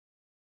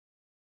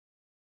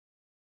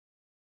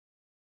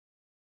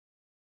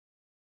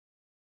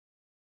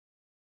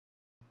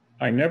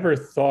I never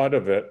thought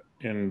of it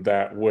in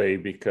that way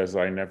because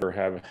I never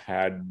have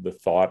had the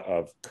thought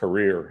of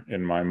career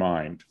in my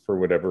mind for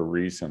whatever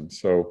reason.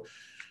 So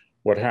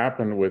what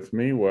happened with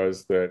me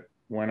was that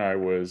when I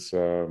was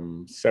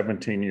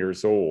 17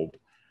 years old,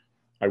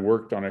 I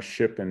worked on a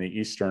ship in the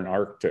Eastern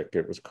Arctic.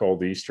 It was called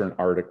the Eastern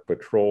Arctic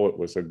Patrol. It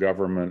was a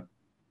government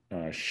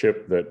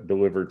ship that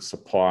delivered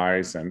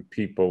supplies and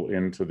people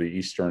into the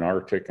Eastern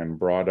Arctic and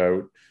brought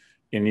out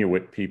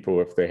Inuit people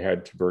if they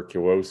had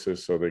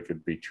tuberculosis so they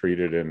could be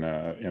treated in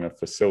a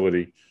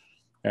facility.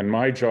 And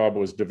my job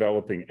was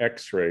developing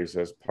X-rays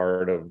as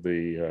part of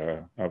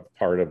the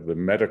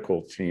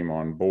medical team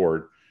on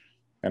board.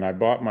 And I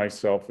bought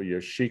myself a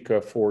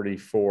Yashica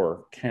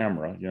 44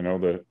 camera,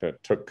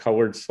 that took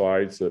colored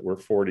slides that were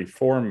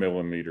 44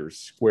 millimeters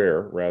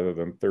square rather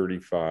than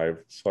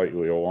 35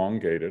 slightly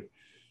elongated.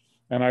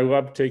 And I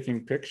love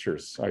taking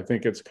pictures. I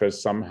think it's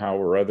because somehow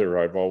or other,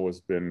 I've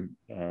always been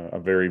a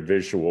very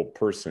visual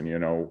person.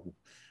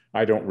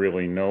 I don't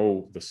really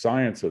know the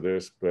science of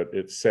this, but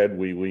it said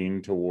we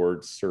lean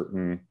towards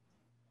certain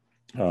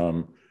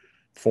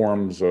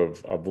forms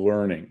of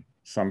learning.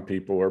 Some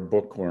people are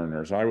book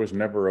learners. I was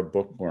never a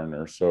book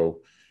learner.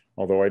 So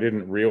although I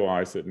didn't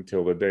realize it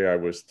until the day I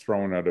was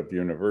thrown out of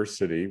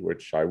university,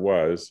 which I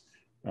was,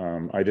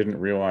 I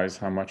didn't realize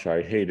how much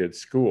I hated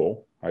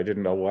school. I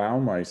didn't allow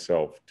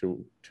myself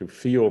to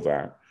feel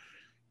that.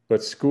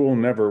 But school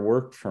never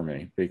worked for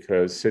me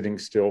because sitting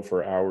still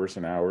for hours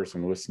and hours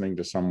and listening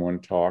to someone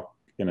talk,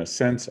 in a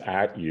sense,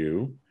 at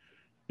you,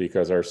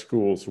 because our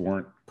schools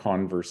weren't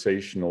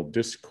conversational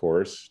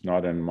discourse,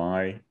 not in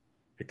my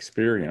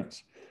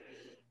experience.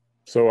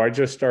 So I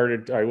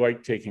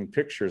like taking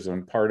pictures,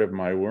 and part of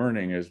my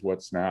learning is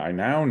I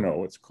now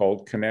know it's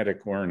called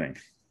kinetic learning.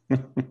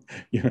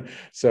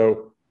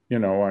 So,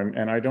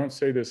 and I don't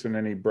say this in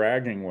any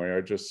bragging way.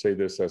 I just say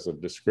this as a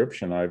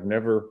description. I've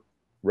never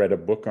read a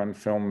book on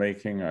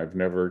filmmaking. I've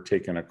never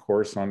taken a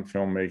course on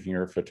filmmaking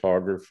or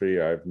photography.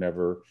 I've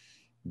never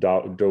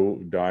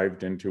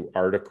dived into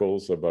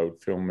articles about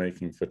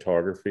filmmaking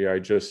photography. I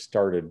just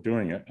started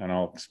doing it, and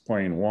I'll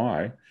explain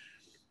why.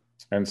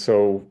 And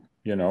so,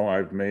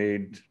 I've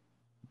made,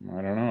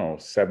 70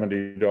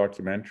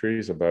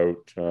 documentaries, about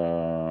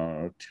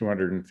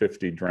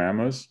 250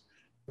 dramas,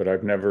 but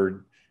I've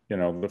never,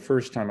 the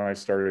first time I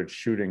started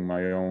shooting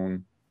my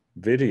own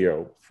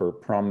video for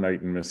Prom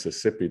Night in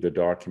Mississippi, the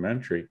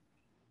documentary,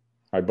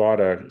 I bought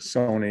a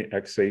Sony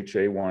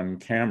XH-A1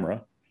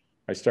 camera.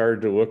 I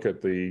started to look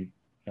at the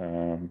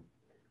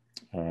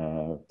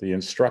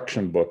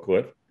instruction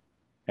booklet.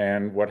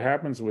 And what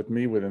happens with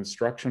me with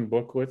instruction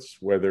booklets,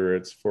 whether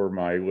it's for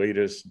my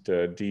latest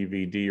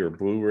DVD or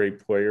Blu-ray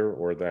player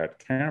or that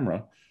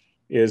camera,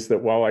 is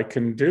that while I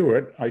can do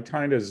it, I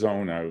kind of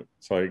zone out.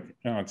 It's like,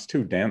 it's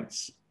too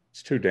dense.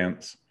 It's too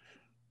dense.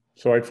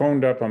 So I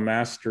phoned up a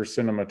master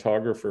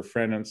cinematographer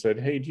friend and said,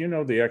 hey, do you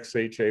know the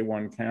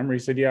XH-A1 camera? He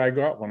said, yeah, I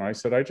got one. I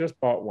said, I just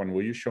bought one.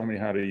 Will you show me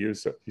how to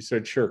use it? He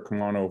said, sure,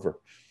 come on over.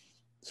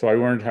 So I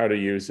learned how to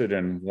use it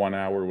in 1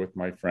 hour with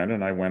my friend,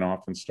 and I went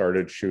off and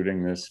started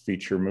shooting this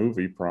feature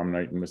movie, Prom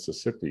Night in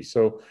Mississippi.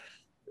 So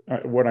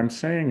what I'm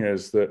saying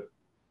is that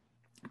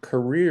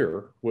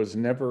career was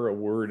never a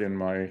word in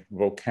my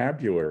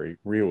vocabulary,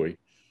 really.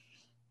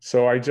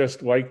 So I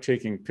just like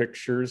taking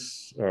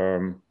pictures.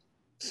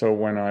 So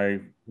when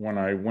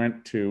I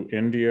went to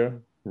India,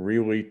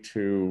 really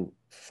to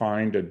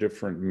find a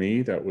different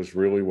me, that was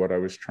really what I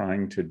was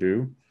trying to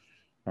do.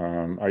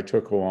 I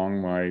took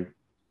along my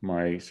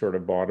sort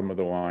of bottom of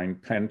the line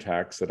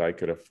Pentax that I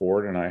could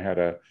afford. And I had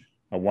a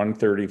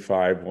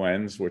 135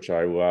 lens, which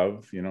I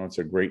love. It's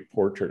a great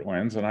portrait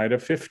lens. And I had a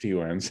 50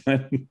 lens.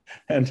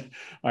 And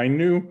I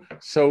knew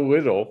so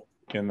little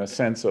in the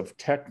sense of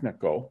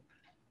technical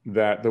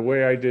that the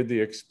way I did the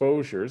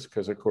exposures,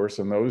 because of course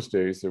in those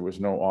days there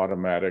was no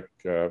automatic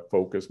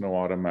focus, no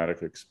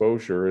automatic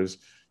exposure, is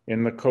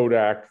in the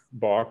Kodak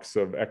box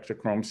of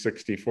Ektachrome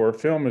 64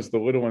 film is the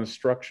little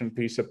instruction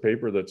piece of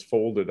paper that's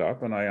folded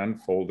up, and I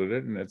unfolded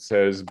it and it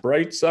says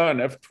bright sun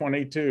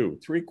f22,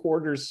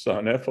 3/4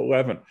 sun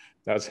f11.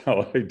 That's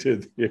how I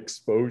did the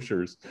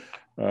exposures.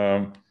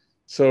 So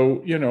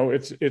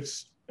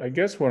it's I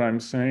guess what I'm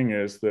saying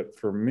is that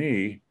for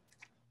me,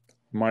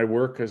 my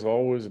work has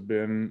always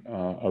been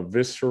a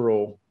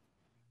visceral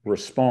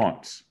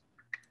response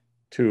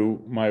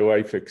to my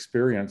life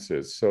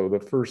experiences. So the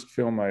first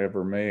film I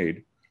ever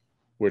made,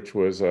 which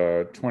was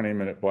a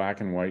 20-minute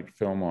black and white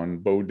film on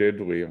Bo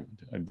Diddley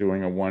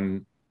doing a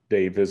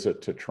one-day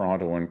visit to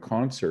Toronto in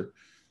concert,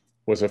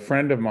 was a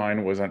friend of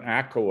mine was an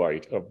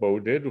acolyte of Bo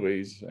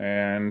Diddley's.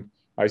 And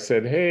I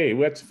said, hey,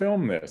 let's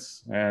film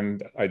this.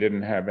 And I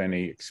didn't have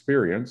any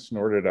experience,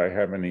 nor did I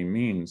have any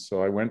means.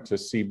 So I went to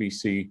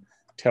CBC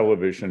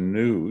Television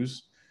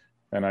News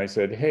and I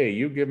said, hey,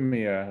 you give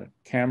me a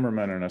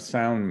cameraman and a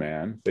sound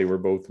man. They were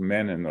both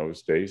men in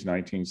those days,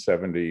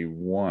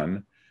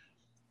 1971.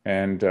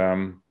 And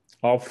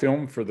I'll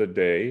film for the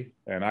day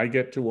and I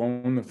get to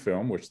own the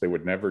film, which they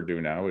would never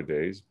do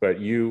nowadays, but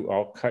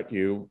I'll cut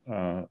you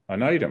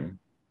an item,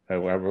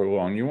 however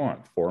long you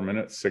want, 4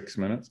 minutes, 6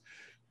 minutes.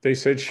 They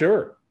said,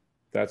 sure.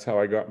 that's how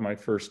I got my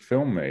first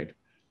film made.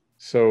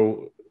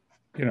 So,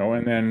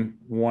 and then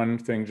one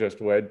thing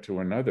just led to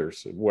another.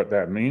 So what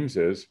that means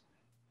is,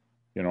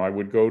 I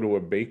would go to a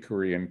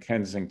bakery in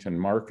Kensington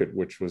Market,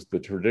 which was the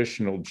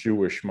traditional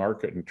Jewish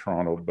market in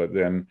Toronto. But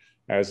then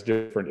as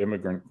different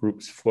immigrant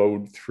groups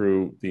flowed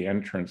through the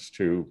entrance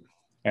to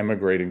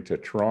emigrating to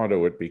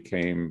Toronto, it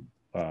became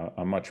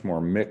a much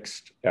more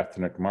mixed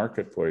ethnic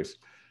marketplace.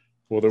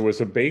 Well, there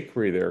was a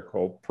bakery there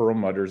called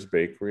Perlmutter's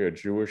Bakery, a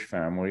Jewish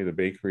family. The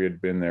bakery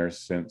had been there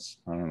since,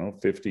 I don't know,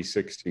 50,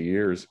 60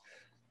 years.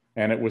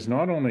 And it was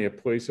not only a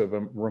place of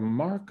a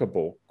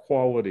remarkable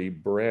quality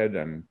bread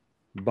and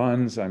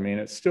buns. I mean,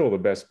 it's still the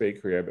best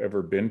bakery I've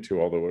ever been to,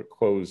 although it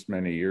closed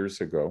many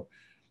years ago.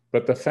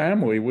 But the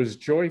family was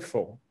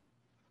joyful,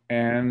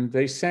 and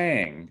they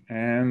sang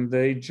and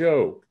they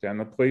joked, and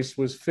the place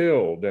was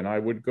filled, and I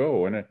would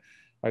go. And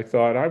I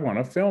thought, I want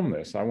to film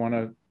this. I want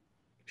to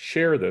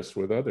share this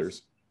with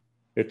others.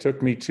 It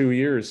took me 2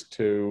 years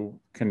to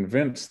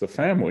convince the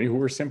family, who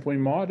were simply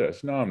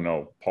modest.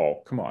 No,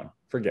 Paul, come on,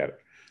 forget it.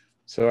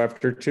 So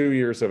after 2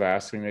 years of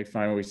asking, they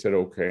finally said,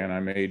 okay. And I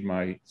made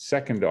my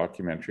second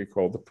documentary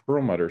called The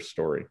Perlmutter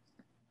Story.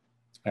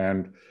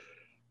 And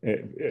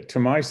to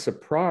my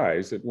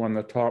surprise, it won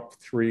the top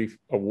 3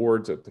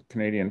 awards at the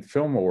Canadian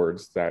Film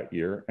Awards that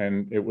year.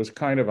 And it was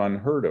kind of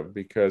unheard of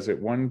because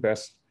it won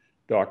Best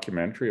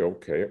Documentary,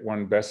 okay. It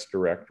won Best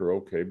Director,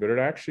 okay. But it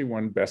actually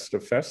won Best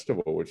of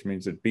Festival, which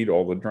means it beat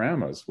all the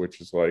dramas,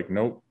 which is like,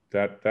 nope,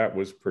 that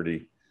was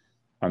pretty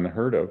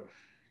unheard of.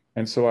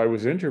 And so I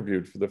was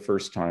interviewed for the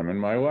first time in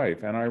my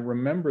life. And I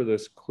remember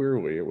this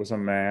clearly. It was a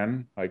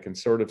man, I can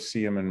sort of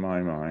see him in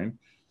my mind.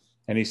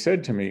 And he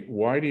said to me,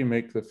 why do you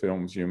make the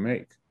films you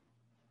make?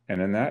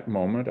 And in that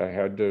moment, I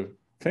had to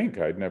think.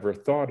 I'd never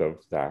thought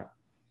of that.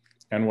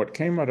 And what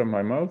came out of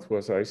my mouth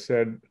was, I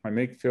said, I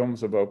make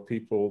films about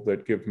people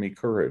that give me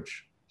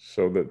courage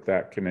so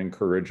that can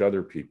encourage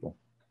other people.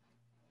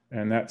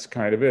 And that's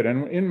kind of it.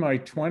 And in my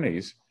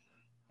 20s,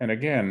 and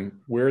again,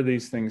 where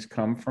these things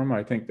come from,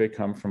 I think they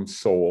come from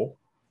soul.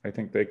 I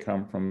think they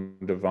come from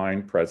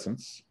divine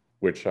presence,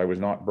 which I was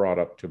not brought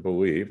up to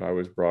believe. I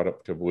was brought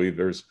up to believe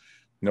there's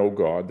no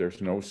God,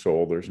 there's no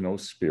soul, there's no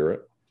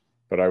spirit.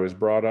 But I was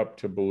brought up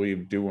to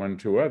believe, do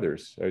unto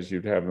others as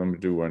you'd have them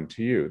do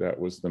unto you. That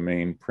was the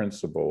main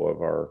principle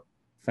of our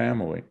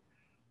family.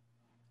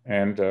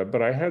 And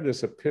but I had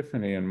this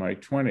epiphany in my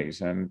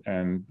 20s,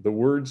 and the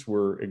words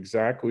were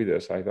exactly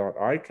this. I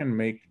thought, I can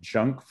make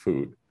junk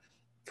food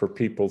for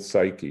people's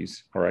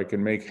psyches, or I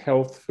can make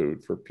health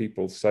food for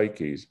people's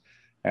psyches,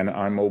 and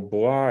I'm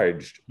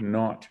obliged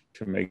not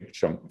to make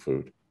junk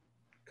food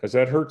because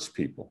that hurts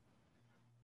people.